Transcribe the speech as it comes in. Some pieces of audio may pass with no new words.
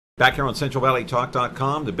Back here on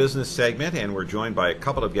CentralValleyTalk.com, the business segment, and we're joined by a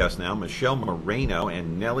couple of guests now, Michelle Moreno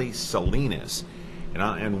and Nely Salinas.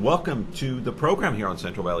 And welcome to the program here on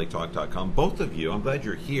CentralValleyTalk.com. Both of you, I'm glad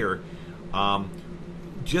you're here.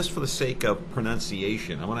 Just for the sake of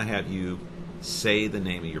pronunciation, I want to have you say the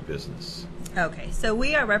name of your business. Okay, so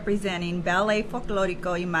we are representing Ballet,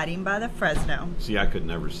 Folklorico, y Marimba de Fresno. See, I could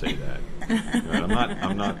never say that.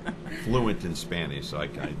 I'm not fluent in Spanish, so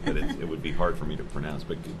but it would be hard for me to pronounce.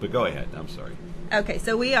 But go ahead. I'm sorry. Okay,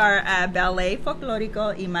 so we are Ballet,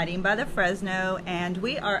 Folklorico, y Marimba de Fresno, and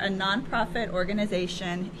we are a nonprofit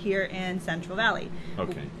organization here in Central Valley.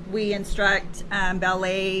 Okay. We instruct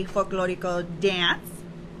Ballet, Folklorico dance,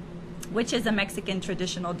 which is a Mexican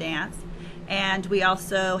traditional dance. And we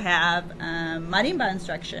also have Marimba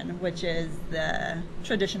instruction, which is the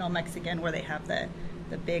traditional Mexican where they have the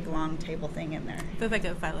big long table thing in there. So it's like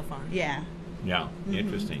a xylophone. Yeah. Yeah,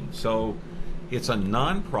 interesting. So it's a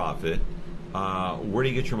nonprofit. Where do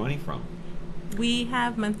you get your money from? We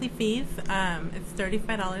have monthly fees. It's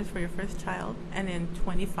 $35 for your first child, and then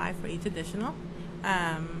 $25 for each additional.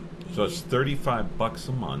 So it's $35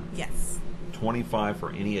 a month. Yes. $25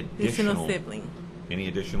 for any additional sibling. Any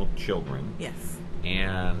additional children. Yes.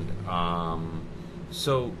 And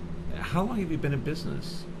so how long have you been in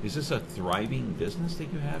business? Is this a thriving business that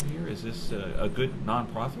you have here? Is this a good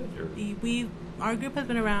nonprofit? Or? Our group has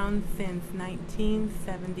been around since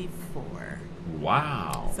 1974.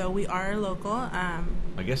 Wow. So we are local. I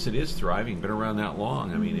guess it is thriving. Been around that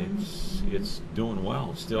long. I mean, it's doing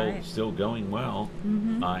well. Still going well.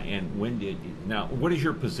 And what is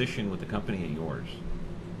your position with the company and yours?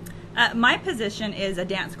 My position is a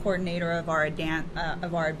dance coordinator of our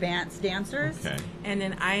advanced dancers. Okay. And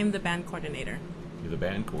then I am the band coordinator. You're the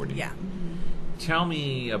band coordinator. Yeah. Tell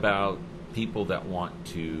me about people that want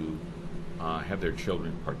to have their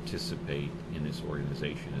children participate in this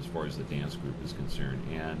organization as far as the dance group is concerned,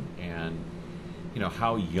 and you know,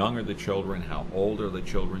 how young are the children? How old are the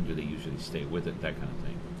children? Do they usually stay with it? That kind of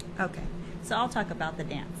thing. Okay. So I'll talk about the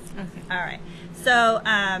dance. Okay. All right. So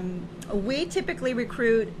we typically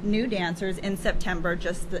recruit new dancers in September,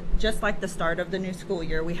 just like the start of the new school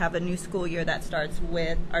year. We have a new school year that starts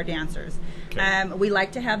with our dancers. Okay. We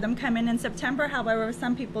like to have them come in September. However,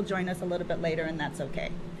 some people join us a little bit later, and that's okay.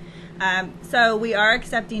 So we are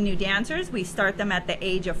accepting new dancers. We start them at the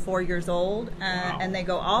age of 4 years old, Wow. and they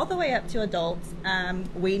go all the way up to adults.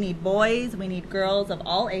 We need boys, we need girls of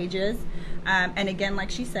all ages. And again, like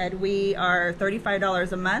she said, we are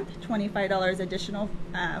 $35 a month, $25 additional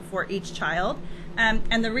for each child.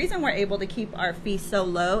 And the reason we're able to keep our fees so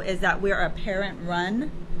low is that we're a parent-run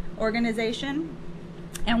organization.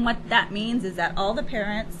 And what that means is that all the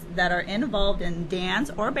parents that are involved in dance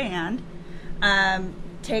or band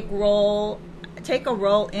take a role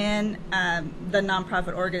in the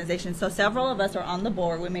nonprofit organization. So several of us are on the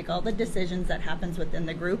board. We make all the decisions that happens within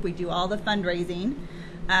the group. We do all the fundraising.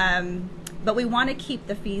 But we want to keep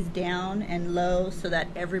the fees down and low so that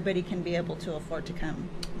everybody can be able to afford to come.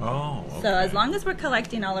 Oh, okay. So as long as we're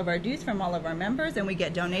collecting all of our dues from all of our members and we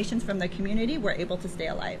get donations from the community, we're able to stay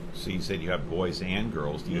alive. So you said you have boys and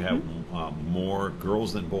girls. Do you have more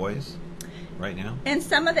girls than boys right now? In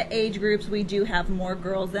some of the age groups, we do have more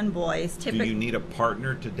girls than boys. Do you need a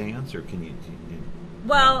partner to dance, or can you?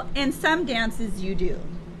 Well, in some dances you do.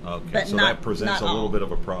 Okay, but so not- that presents not a little all. bit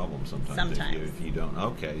of a problem sometimes. Sometimes. If you don't.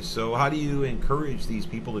 Okay, so how do you encourage these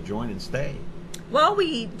people to join and stay? Well,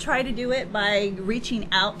 we try to do it by reaching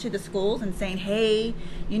out to the schools and saying, hey,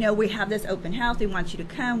 you know, we have this open house. We want you to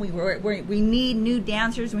come. We need new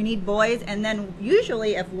dancers. We need boys. And then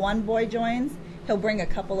usually if one boy joins, he'll bring a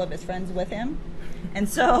couple of his friends with him. And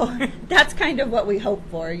so that's kind of what we hope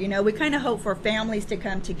for. You know, we kind of hope for families to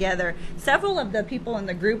come together. Several of the people in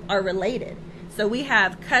the group are related. So we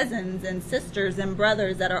have cousins and sisters and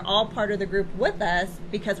brothers that are all part of the group with us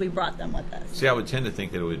because we brought them with us. See, I would tend to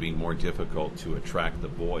think that it would be more difficult to attract the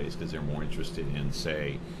boys because they're more interested in,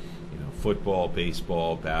 say, you know, football,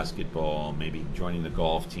 baseball, basketball, maybe joining the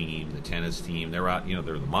golf team, the tennis team. They're out, you know,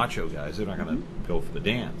 they're the macho guys. They're not going to go for the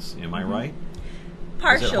dance. Am I right?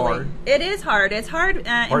 Partially. Is it hard? It is hard. It's hard.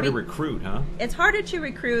 Hard to recruit, huh? It's harder to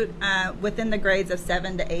recruit within the grades of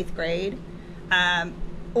 7th to 8th grade.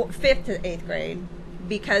 Or 5th to 8th grade,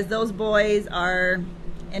 because those boys are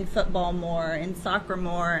in football more, in soccer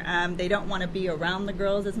more. They don't want to be around the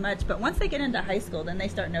girls as much. But once they get into high school, then they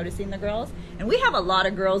start noticing the girls. And we have a lot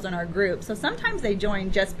of girls in our group, so sometimes they join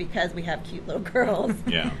just because we have cute little girls.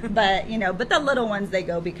 Yeah. But the little ones, they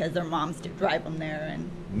go because their moms drive them there. And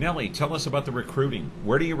Nely, tell us about the recruiting.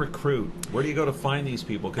 Where do you recruit? Where do you go to find these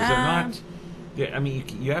people? Because they're not Yeah, I mean,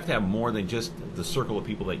 you have to have more than just the circle of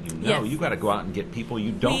people that you know. Yes. You got to go out and get people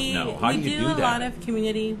you don't know. How do you do that? We do a lot of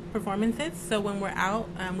community performances. So when we're out,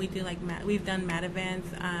 we do we've done mat events,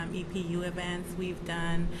 EPU events. We've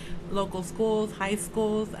done local schools, high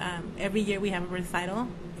schools. Every year we have a recital,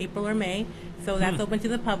 April or May. So that's open to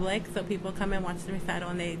the public. So people come and watch the recital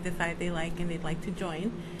and they decide they like and they'd like to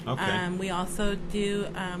join. Okay. We also do.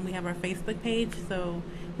 We have our Facebook page. So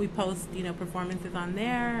we post, performances on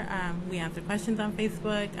there. We answer questions on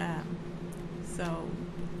Facebook. So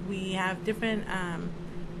we have different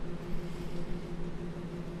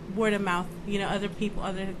word of mouth. Other people,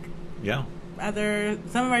 some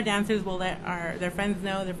of our dancers will let their friends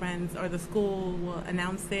know. Their friends or the school will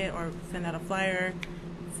announce it or send out a flyer.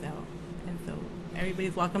 So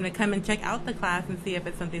everybody's welcome to come and check out the class and see if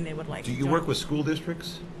it's something they would like. Do to you join. work with school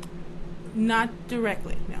districts? Not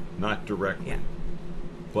directly, no. Not directly. Yeah.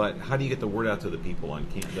 But how do you get the word out to the people on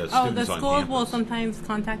campus? The Oh, students the on schools campus? will sometimes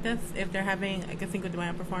contact us if they're having like a Cinco de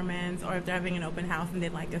Mayo performance, or if they're having an open house and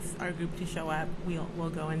they'd like our group to show up. We'll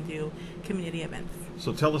go and do community events.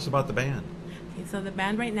 So tell us about the band. Okay, so the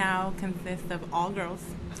band right now consists of all girls.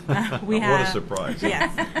 What a surprise! Yes,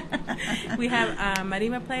 we have a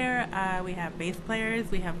marimba player. We have bass players.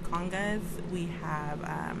 We have congas. We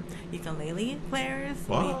have ukulele players.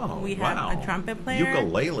 Wow! We have a trumpet player.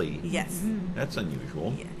 Ukulele. Yes. That's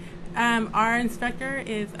unusual. Yeah. Our instructor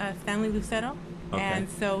is Stanley Lucero, Okay. and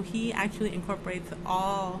so he actually incorporates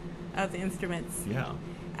all of the instruments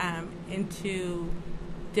into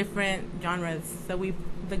different genres. So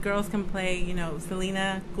the girls can play,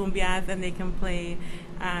 Salinas, cumbias, and they can play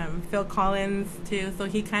Phil Collins too. So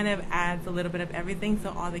he kind of adds a little bit of everything,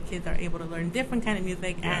 so all the kids are able to learn different kind of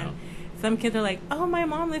music. Yeah. And some kids are like, "Oh, my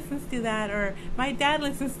mom listens to that," or "My dad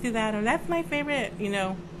listens to that," or "That's my favorite."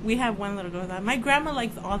 We have one little girl that my grandma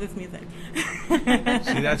likes all this music.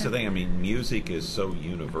 See, that's the thing. I mean, music is so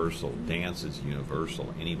universal. Dance is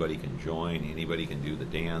universal. Anybody can join. Anybody can do the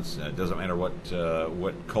dance. It doesn't matter what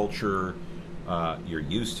culture you're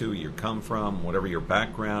used to, you come from, whatever your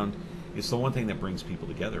background. It's the one thing that brings people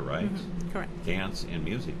together, right? Mm-hmm. Correct. Dance and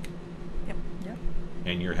music. Yep. Yep.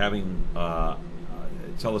 And you're having.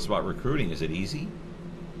 Tell us about recruiting. Is it easy?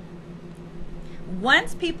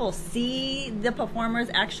 Once people see the performers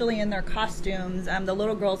actually in their costumes, the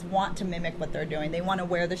little girls want to mimic what they're doing. They want to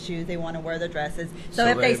wear the shoes. They want to wear the dresses. So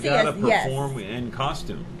if they see us, gotta perform in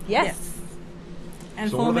costume. yes,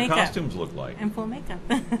 And So full what do makeup. the costumes look like? And full makeup.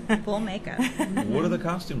 full makeup. What do the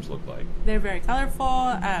costumes look like? They're very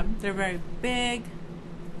colorful. They're very big.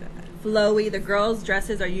 Flowy. The girls'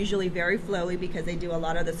 dresses are usually very flowy because they do a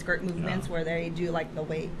lot of the skirt movements Yeah. where they do like the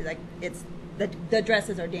weight, like it's the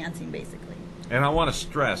dresses are dancing basically. And I want to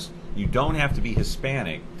stress, you don't have to be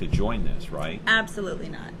Hispanic to join this, right? Absolutely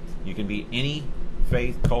not. You can be any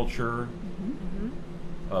faith, culture,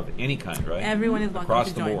 of any kind, right? Everyone is welcome across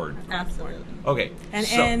to the join. board. Absolutely. Okay. And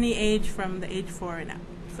so, any age from the age 4 and up.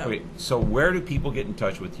 So okay. So where do people get in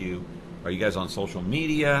touch with you? Are you guys on social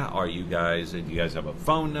media? Do you guys have a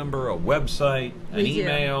phone number, a website, an We do.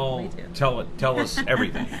 email? We do. Tell us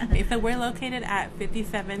everything. Okay, so we're located at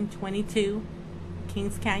 5722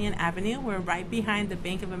 Kings Canyon Avenue. We're right behind the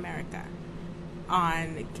Bank of America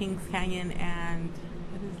on Kings Canyon and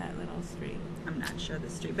what is that little street? I'm not sure the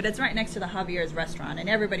street, but it's right next to the Javier's restaurant, and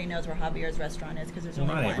everybody knows where Javier's restaurant is because there's Well,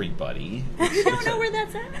 only not one. everybody. You don't know where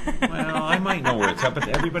that's at? Well, I might know where it's at, but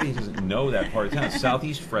everybody doesn't know that part of town. It's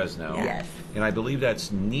Southeast Fresno. Yes. And I believe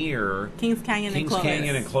that's near Kings Canyon and Clovis.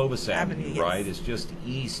 Canyon and Clovis Avenue, Yes. right? It's just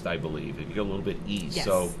east, I believe, if you go a little bit east. Yes.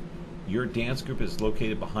 So your dance group is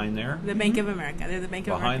located behind there? The Bank of America. They're the Bank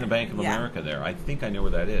of America. Behind the Bank of Yeah. America there. I think I know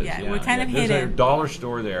where that is. Yeah, we're kind of There's hidden. a dollar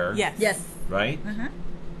store there. Yes. Yes. Right? Uh-huh.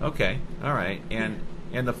 Okay. All right. And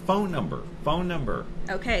the phone number.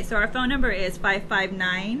 Okay, so our phone number is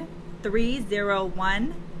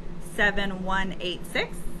 559-301-7186.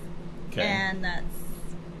 Okay. And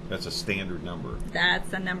That's a standard number. that's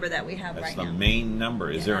the number that we have That's right the now. main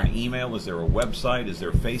number. Is there an email? Is there a website? Is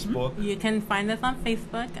there Facebook? You can find us on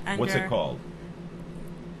Facebook under... What's it called?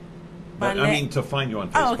 But, I Ballet. mean, to find you on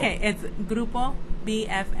Facebook. Oh, okay. It's Grupo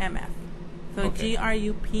BFMF. So Okay.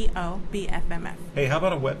 GRUPO BFMF. Hey, how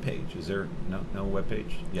about a web page? Is there no web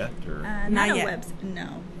page yet? Or Not Not a yet.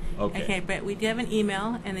 no. okay. Okay, but we do have an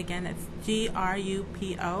email, and again, it's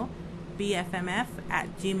GRUPO BFMF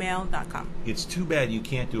at gmail.com. It's too bad you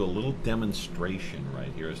can't do a little demonstration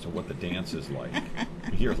right here as to what the dance is like.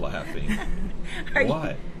 You're laughing. Are you-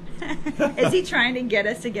 What? Is he trying to get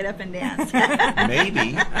us to get up and dance?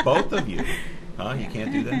 Maybe both of you. Huh? You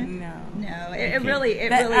can't do that? No. It really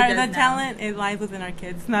does. The talent, it lies within our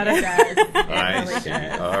kids, not us. It does. I really see.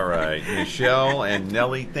 does. All right. Michelle and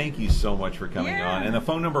Nely, thank you so much for coming on. And the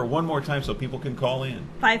phone number one more time so people can call in.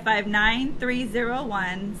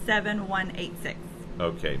 559-301-7186.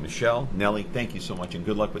 Okay. Michelle, Nely, thank you so much, and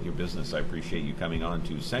good luck with your business. I appreciate you coming on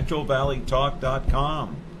to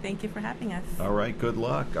CentralValleyTalk.com. Thank you for having us. All right. Good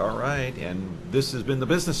luck. All right. And this has been the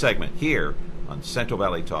business segment here on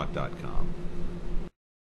CentralValleyTalk.com.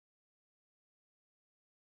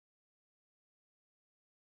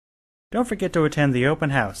 Don't forget to attend the open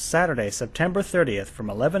house Saturday, September 30th from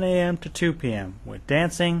 11 a.m. to 2 p.m. with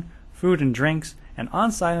dancing, food and drinks, and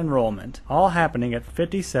on-site enrollment, all happening at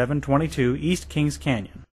 5722 East Kings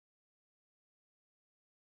Canyon.